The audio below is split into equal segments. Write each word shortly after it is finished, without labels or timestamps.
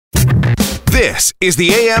This is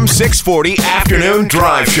the AM 640 Afternoon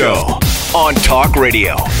Drive Show on Talk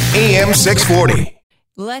Radio. AM 640.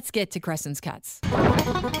 Let's get to Crescent's Cuts.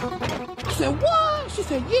 I said, what? She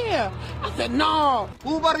said, yeah. I said, no.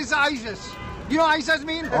 Uber is ISIS. You know what ISIS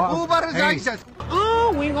mean? Uber is ISIS.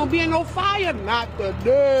 Oh, we ain't gonna be in no fire. Not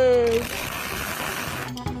today.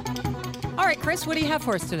 All right, Chris, what do you have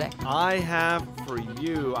for us today? I have for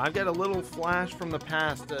you. I've got a little flash from the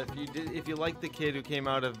past. If you like the kid who came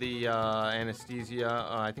out of the anesthesia,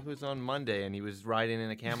 I think it was on Monday, and he was riding in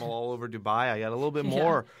a camel all over Dubai. I got a little bit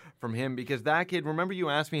more from him because that kid. Remember, you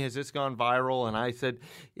asked me, "Has this gone viral?" And I said,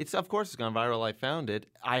 Of course, it's gone viral. I found it.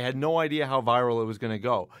 I had no idea how viral it was going to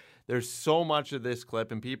go. There's so much of this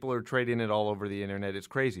clip, and people are trading it all over the internet. It's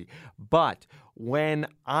crazy. But when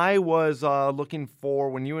I was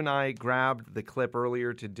when you and I grabbed the clip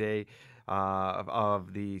earlier today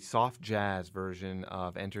of the soft jazz version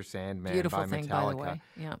of Enter Sandman Beautiful by thing, Metallica, by the way.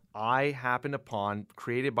 Yeah. I happened upon,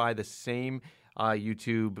 created by the same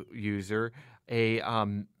YouTube user, a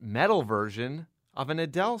metal version of an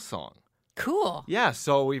Adele song. Cool. Yeah,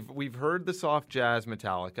 so we've heard the soft jazz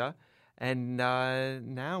Metallica. And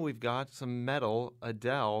now we've got some metal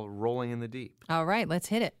Adele rolling in the deep. All right, let's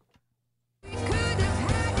hit it.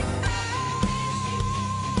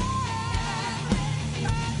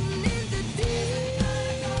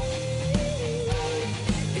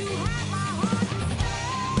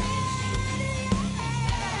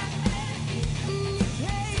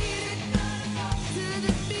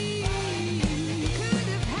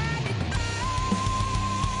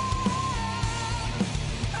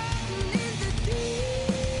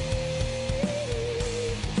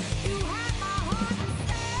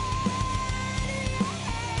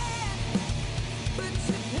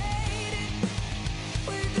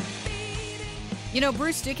 You know,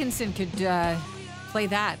 Bruce Dickinson could play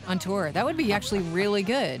that on tour. That would be actually really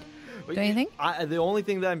good. Don't you think? The only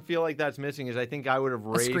thing that I feel like that's missing is I think I would have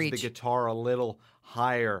raised the guitar a little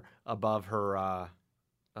higher above her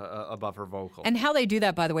vocals. And how they do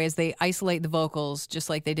that, by the way, is they isolate the vocals just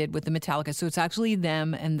like they did with the Metallica. So it's actually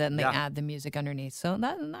them, and then they add the music underneath. So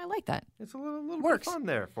I like that. It's a little Works. bit fun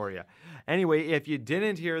there for you. Anyway, if you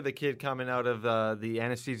didn't hear the kid coming out of the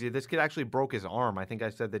anesthesia, this kid actually broke his arm. I think I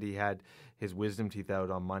said that he had his wisdom teeth out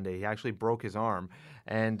on Monday. He actually broke his arm.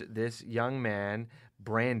 And this young man,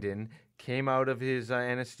 Brandon, came out of his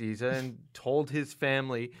anesthesia and told his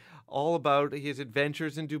family all about his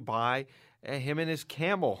adventures in Dubai. Him and his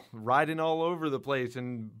camel riding all over the place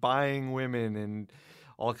and buying women and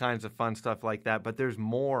all kinds of fun stuff like that. But there's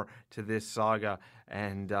more to this saga.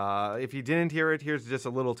 And if you didn't hear it, here's just a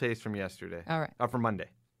little taste from yesterday. All right. From Monday.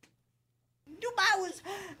 Dubai was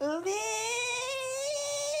lit.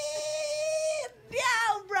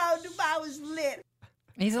 Yo, bro, Dubai was lit.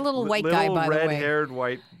 He's a little white guy, by the way. Red-haired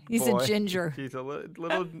white He's boy. a ginger. He's a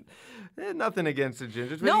little nothing against the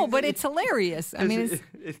gingers. No, but it's hilarious. I mean,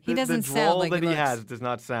 he doesn't sound like the drawl that he looks. has does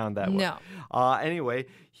not sound that way. No. Anyway,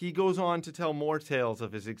 he goes on to tell more tales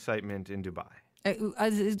of his excitement in Dubai.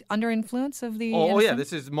 Is under influence of the... Oh, yeah,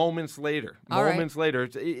 this is moments later. All right. Moments later.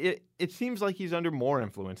 It seems like he's under more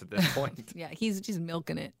influence at this point. Yeah, he's just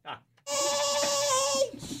milking it.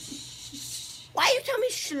 Why you tell me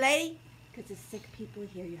Schley? Because there's sick people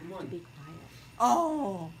here. You have to be quiet.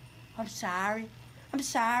 Oh, I'm sorry. Why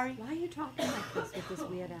are you talking like this with this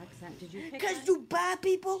weird accent? Did you pick Because up? Dubai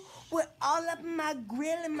people were all up in my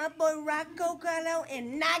grill and my boy Rocco got out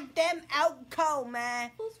and knocked them out cold,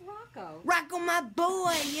 man. Who's Rocco? Rocco, my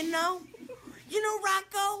boy, you know? You know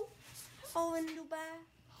Rocco? Over in Dubai?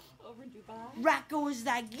 Over in Dubai? Rocco was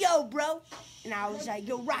like, yo, bro. And I was like,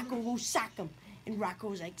 yo, Rocco, go sock him. And Rocco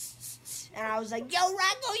was like, and I was like, yo,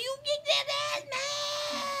 Rocco, you get that ass, man.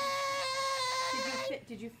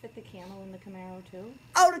 Did you fit the camel in the Camaro too?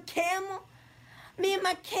 Oh, the camel? Me and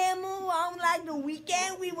my camel on like the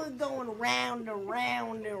weekend, we were going round and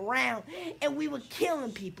round and round. And we were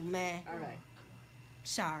killing people, man. All right.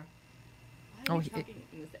 Sorry. Why are Oh, you talking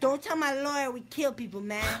in this- Don't tell my lawyer we kill people,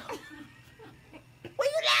 man. What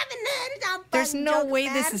you laughing at? It's all There's fun no joke, way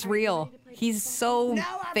man. this is real. He's so No,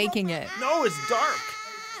 I faking broke my it. No, it's dark.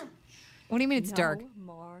 arm. What do you mean it's dark? No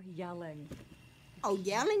more yelling. Oh,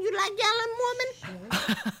 yelling? You like yelling,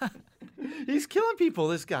 woman? He's killing people,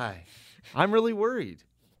 this guy. I'm really worried.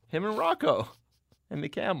 Him and Rocco and the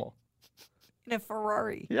camel. In a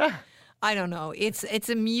Ferrari. Yeah. I don't know. It's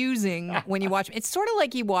amusing when you watch. It's sort of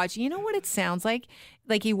like you watch. You know what it sounds like?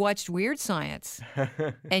 Like you watched Weird Science.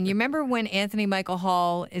 And you remember when Anthony Michael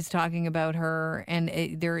Hall is talking about her and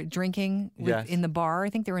they're drinking Yes. in the bar.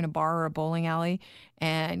 I think they're in a bar or a bowling alley,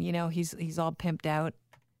 and you know he's all pimped out,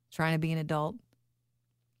 trying to be an adult.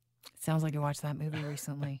 Sounds like you watched that movie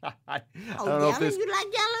recently. I Oh, don't know if yelling? this. You like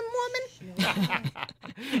yelling,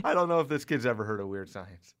 woman? I don't know if this kid's ever heard of Weird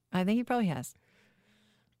Science. I think he probably has.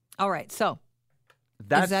 All right, so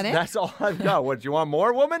That's that it? That's all I've got. What, do you want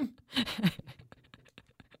more, woman?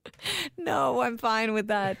 no, I'm fine with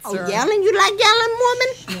that, Oh, sir. yelling? You like yelling,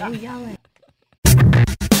 woman? No yelling.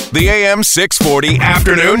 The AM 640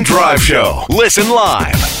 Afternoon Drive Show. Listen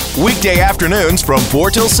live. Weekday afternoons from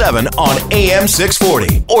 4 till 7 on AM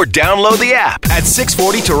 640. Or download the app at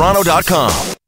 640toronto.com.